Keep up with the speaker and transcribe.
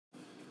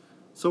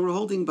So we're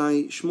holding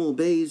by Shmuel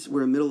Beis.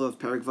 We're in the middle of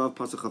Perek Vav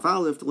Pasuk Chaf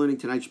Aleph. The learning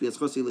tonight should be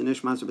Eschos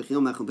L'Nishmas Rabbi Chil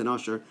Mechel ben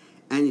Asher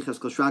and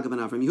Yechezkel Shraga ben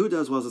Avram Yehuda,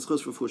 as well as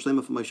Eschos for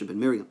Shlema from Moshe ben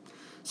Miriam.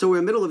 So we're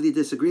in the middle of the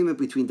disagreement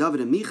between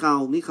David and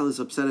Michal. Michal is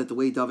upset at the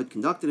way David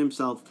conducted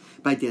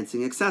himself by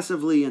dancing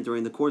excessively and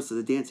during the course of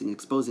the dancing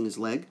exposing his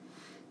leg.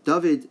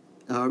 David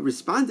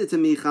responded to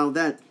Michal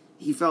that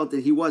he felt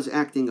that he was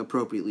acting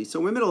appropriately. So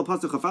we're in the middle of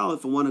Pasuk Chaf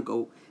Aleph and want to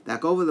go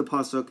back over the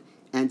Pasuk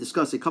and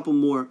discuss a couple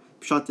more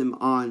pshatim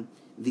on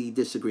the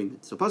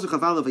disagreement. So Pasuk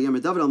Chaf Aleph,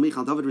 Vayomer David al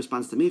Michal, David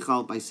responds to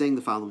Michal by saying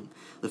the following: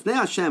 Lifnei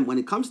Hashem, when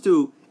it comes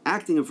to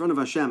acting in front of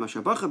Hashem,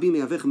 Asher bacha bi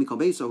me'avecha mikol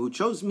beso, who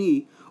chose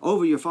me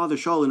over your father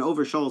Shaul and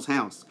over Shaul's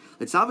house,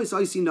 Letzavis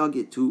oisi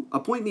nagid, to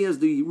appoint me as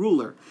the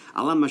ruler,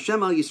 Alam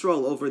Hashem al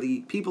Yisrael, over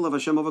the people of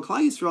Hashem, over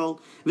Klal Yisrael,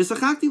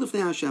 V'sachakti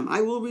lifnei Hashem, I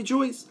will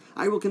rejoice,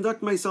 I will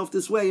conduct myself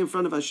this way in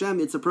front of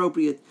Hashem. It's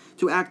appropriate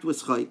to act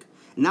with chayk.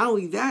 Not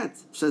only that,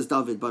 says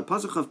David, but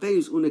Pasuk Chaf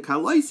Beis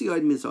unikalaisi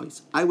oid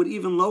mizois, I would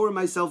even lower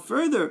myself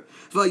further,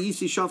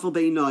 vayisi shafel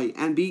beinai,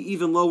 and be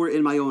even lower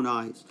in my own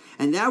eyes,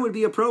 and that would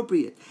be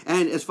appropriate.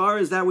 And as far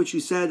as that which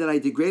you said, that I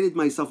degraded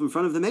myself in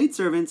front of the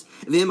maidservants,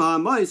 the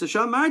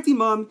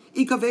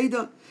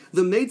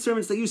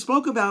maidservants that you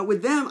spoke about,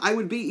 with them I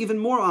would be even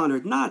more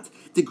honored, not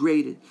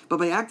degraded. But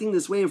by acting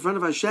this way in front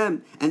of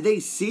Hashem, and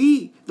they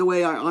see the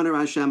way I honor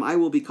Hashem, I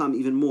will become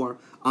even more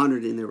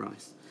honored in their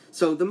eyes.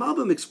 So the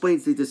Malbim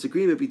explains the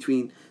disagreement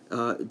between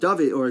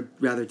David, or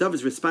rather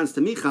David's response to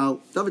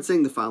Michal. David's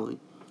saying the following.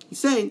 He's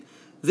saying,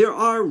 there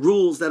are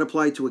rules that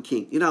apply to a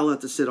king. You're not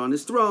allowed to sit on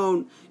his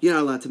throne. You're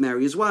not allowed to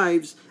marry his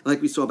wives.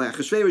 Like we saw by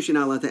Achashverosh, you're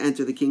not allowed to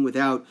enter the king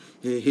without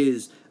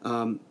his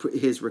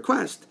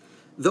request.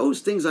 Those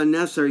things are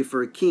necessary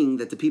for a king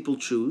that the people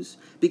choose,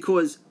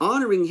 because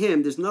honoring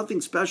him, there's nothing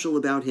special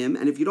about him,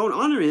 and if you don't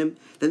honor him,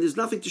 then there's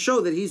nothing to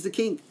show that he's the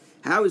king.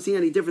 How is he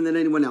any different than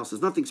anyone else?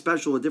 There's nothing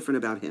special or different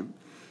about him.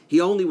 He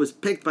only was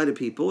picked by the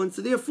people, and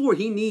so therefore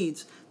he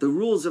needs the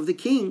rules of the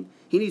king.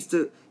 He needs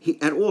to,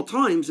 at all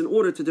times, in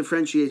order to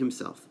differentiate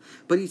himself.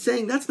 But he's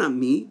saying, that's not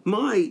me.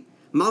 My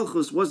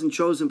Malchus wasn't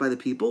chosen by the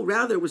people,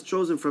 rather it was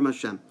chosen from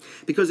Hashem.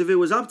 Because if it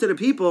was up to the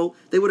people,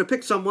 they would have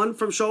picked someone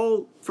from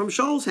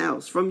Shaul's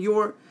house, from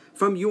your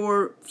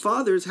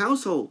father's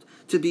household,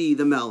 to be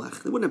the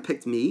Melech. They wouldn't have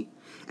picked me.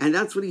 And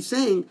that's what he's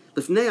saying.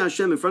 Lifnei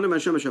Hashem, in front of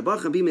Hashem,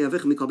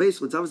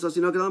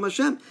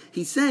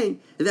 he's saying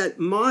that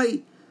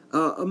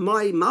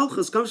my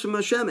Malchus comes from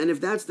Hashem, and if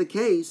that's the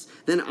case,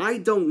 then I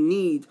don't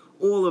need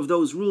all of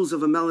those rules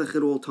of a Melech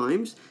at all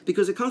times,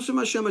 because it comes from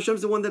Hashem.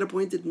 Hashem's the one that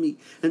appointed me.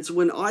 And so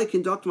when I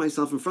conduct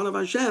myself in front of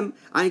Hashem,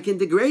 I can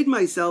degrade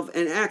myself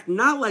and act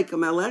not like a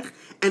Melech,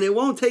 and it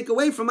won't take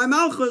away from my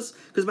Malchus,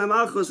 because my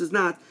Malchus is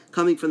not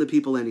coming from the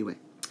people anyway.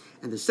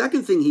 And the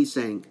second thing he's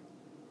saying,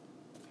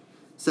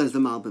 says the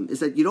Malbim,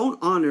 is that you don't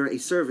honor a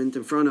servant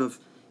in front of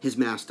his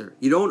master.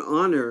 You don't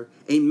honor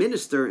a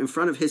minister in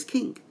front of his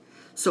king.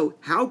 So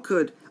how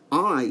could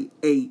I,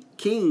 a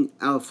king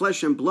of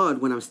flesh and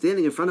blood, when I'm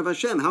standing in front of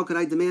Hashem, how could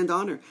I demand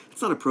honor?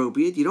 It's not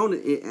appropriate. You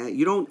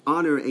don't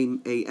honor a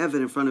Eved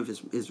in front of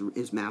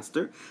his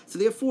master. So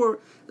therefore,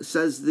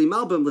 says the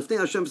Malbim, Lifnei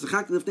Hashem,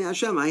 Lifnei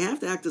Hashem, I have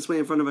to act this way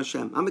in front of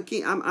Hashem. I'm a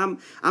king. I'm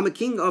a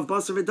king of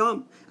Basar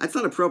V'Dam. It's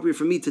not appropriate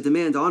for me to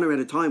demand honor at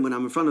a time when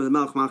I'm in front of the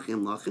Melech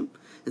Machim Lachim.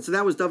 And so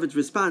that was David's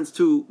response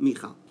to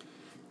Michal.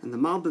 And the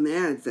Malbim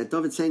adds that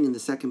David saying in the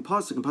second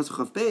pasuk, in Pasuk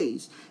Chaf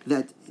Beis,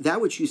 that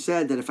which you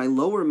said, that if I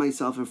lower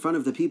myself in front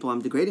of the people,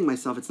 I'm degrading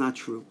myself, it's not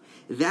true.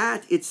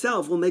 That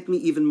itself will make me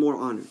even more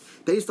honored.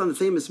 Based on the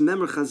famous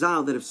Memor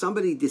Chazal, that if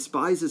somebody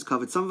despises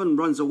kavod, someone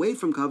runs away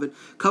from kavod,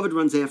 kavod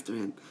runs after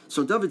him.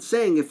 So David's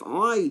saying, if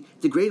I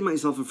degrade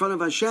myself in front of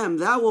Hashem,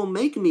 that will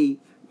make me,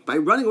 by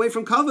running away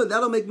from kavod,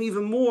 that'll make me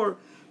even more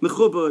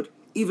mechubad,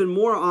 even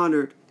more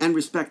honored and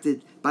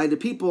respected by the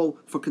people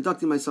for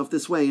conducting myself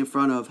this way in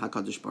front of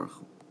HaKadosh Baruch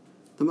Hu.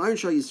 The Maharan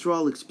Shah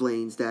Yisrael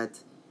explains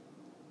that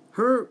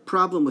her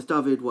problem with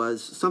David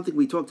was something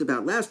we talked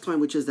about last time,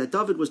 which is that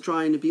David was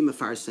trying to be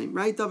mefarsem,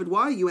 right? David,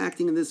 why are you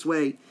acting in this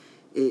way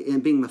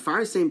and being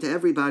mefarsem to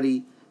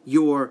everybody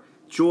your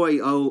joy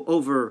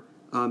over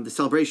the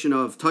celebration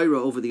of Torah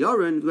over the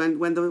Aron,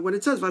 when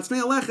it says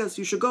Vatsnei Aleches,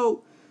 you should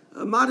go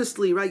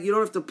modestly, right? You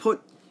don't have to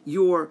put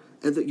your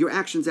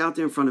actions out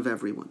there in front of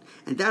everyone.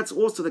 And that's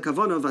also the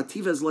kavanah of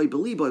Ativas loy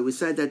beliba. We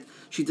said that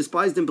she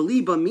despised in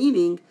beliba,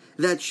 meaning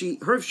that she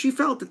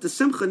felt that the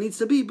simcha needs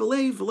to be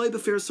believe loy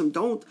befirsim.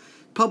 Don't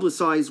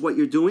publicize what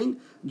you're doing.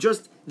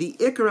 Just the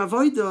ikar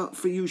avoda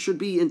for you should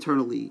be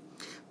internally.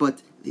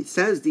 But it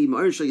says the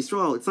Maharan Shah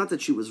Yisrael, it's not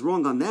that she was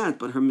wrong on that,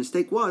 but her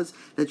mistake was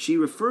that she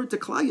referred to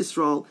Klal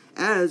Yisrael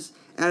as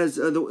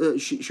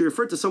she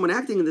referred to someone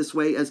acting in this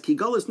way as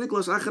kigalos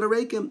niklos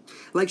achararekim,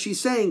 like she's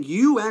saying,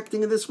 you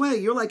acting in this way,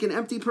 you're like an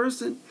empty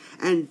person.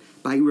 And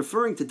by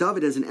referring to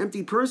David as an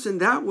empty person,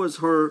 that was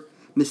her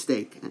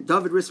mistake. And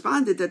David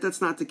responded that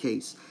that's not the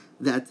case.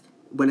 That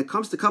when it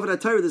comes to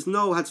kavod Torah, there's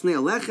no hatsnei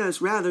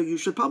aleches. Rather, you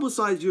should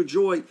publicize your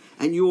joy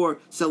and your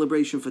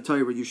celebration for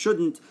Torah. You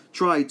shouldn't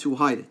try to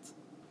hide it.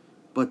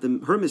 But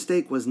her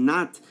mistake was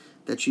not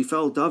that she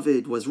felt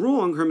David was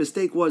wrong, her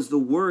mistake was the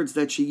words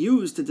that she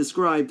used to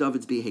describe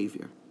David's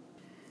behavior.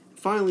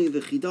 Finally, the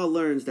Chida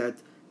learns that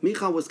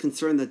Michal was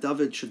concerned that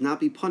David should not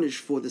be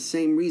punished for the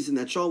same reason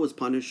that Shaul was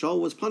punished. Shaul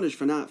was punished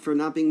for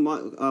not being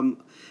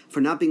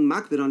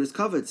makbid on his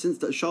kavod, since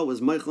Shaul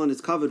was meichel on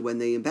his kavod when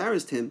they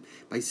embarrassed him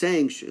by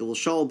saying, "Will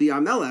Shaul be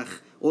our melech?"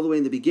 all the way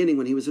in the beginning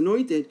when he was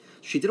anointed.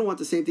 She didn't want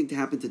the same thing to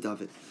happen to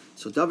David.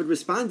 So David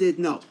responded,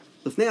 "No.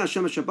 Lefnei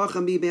Hashem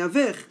shabacha mi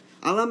be'avich."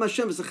 Alam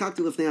Hashem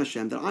v'zachakti lefnei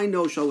Hashem. That I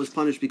know Shaul was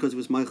punished because he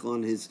was meichel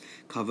on his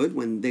kavod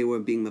when they were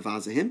being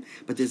mavazeh him.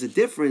 But there's a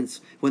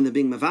difference when they're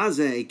being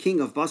mavazeh a king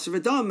of basar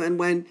v'dam, and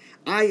when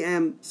I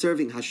am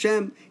serving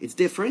Hashem, it's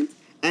different.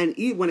 And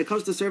when it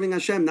comes to serving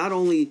Hashem, not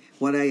only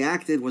what I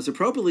acted was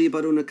appropriately,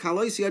 but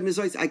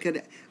I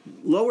could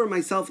lower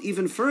myself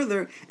even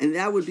further, and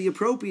that would be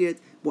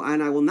appropriate,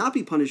 and I will not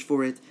be punished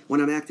for it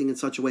when I'm acting in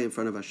such a way in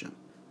front of Hashem.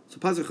 So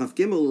Pasuk Chaf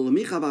Gimel,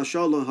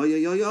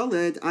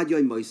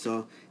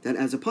 that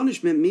as a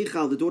punishment,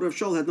 Michal, the daughter of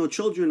Shaul, had no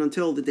children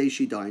until the day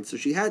she died. So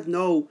she had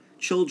no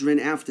children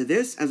after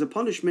this, as a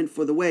punishment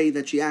for the way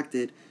that she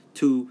acted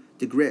to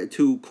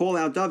call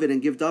out David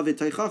and give David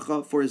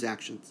teichacha for his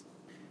actions.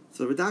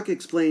 So the Radak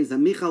explains that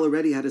Michal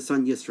already had a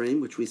son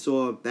Yisraim, which we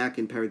saw back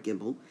in Perek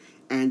Gimel.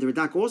 And the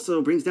Radak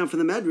also brings down from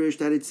the Medrash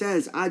that it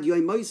says Ad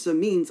Yoim Moisa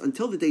means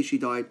until the day she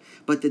died,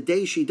 but the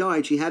day she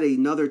died, she had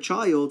another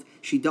child.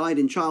 She died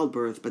in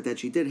childbirth, but that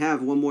she did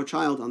have one more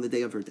child on the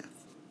day of her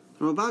death.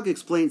 Rambam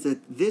explains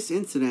that this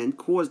incident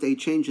caused a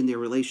change in their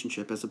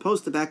relationship, as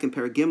opposed to back in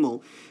Perek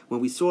Gimel, when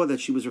we saw that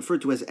she was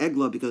referred to as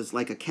Eglah because,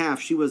 like a calf,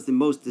 she was the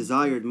most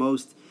desired,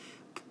 most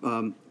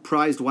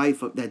prized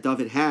wife that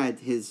David had,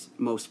 his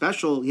most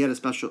special. He had a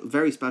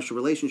very special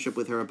relationship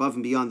with her above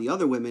and beyond the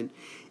other women.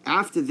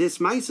 After this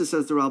Maisa,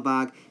 says the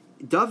Ralbag,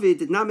 David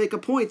did not make a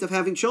point of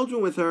having children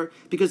with her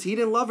because he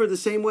didn't love her the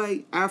same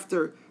way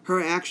after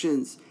her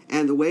actions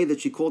and the way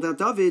that she called out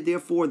David.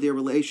 Therefore, their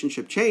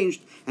relationship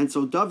changed, and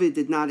so David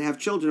did not have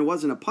children. It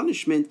wasn't a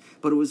punishment,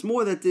 but it was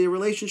more that the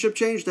relationship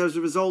changed as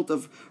a result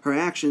of her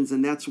actions,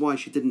 and that's why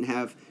she didn't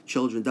have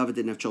children. David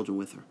didn't have children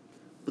with her.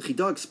 The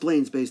Chida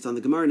explains, based on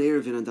the Gemara in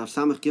Eruvin and Daf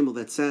Samach Gimel,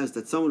 that says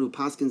that someone who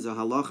paskins a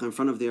halacha in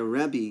front of their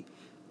Rebbe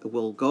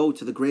will go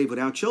to the grave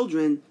without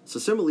children. So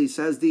similarly,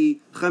 says the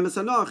Chemes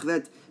Hanach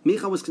that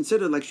Michal was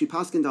considered like she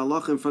paskined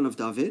halacha in front of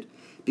David,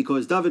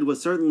 because David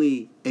was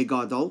certainly a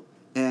gadol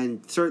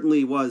and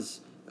certainly was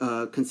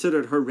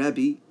considered her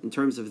Rebbe in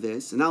terms of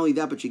this. And not only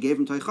that, but she gave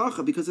him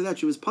teichacha. Because of that,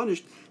 she was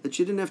punished that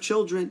she didn't have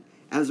children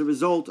as a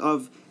result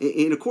of,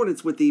 in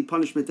accordance with the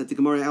punishment that the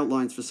Gemara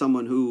outlines for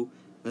someone who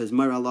as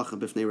Mara Halacha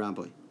B'fnei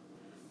Rabbi.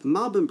 The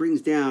Malbim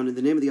brings down in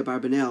the name of the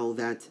Abarbanel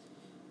that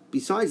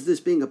besides this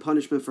being a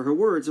punishment for her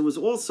words, it was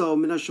also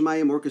Min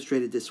HaShamayim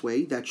orchestrated this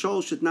way, that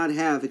Shaul should not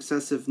have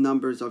excessive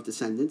numbers of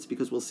descendants,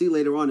 because we'll see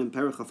later on in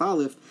Perek Chaf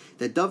Aleph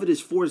that David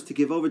is forced to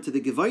give over to the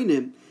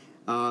Gevainim,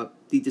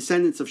 the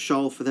descendants of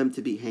Shaul, for them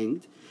to be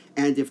hanged.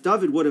 And if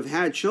David would have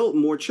had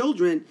more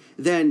children,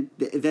 then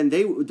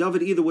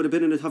David either would have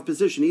been in a tough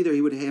position. Either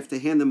he would have to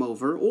hand them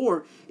over,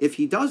 or if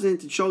he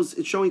doesn't,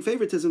 it's showing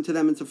favoritism to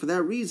them. And so for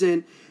that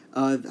reason,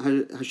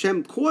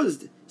 Hashem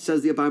caused,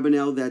 says the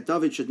Abarbanel, that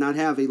David should not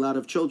have a lot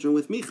of children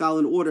with Michal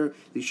in order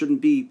that he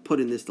shouldn't be put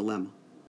in this dilemma.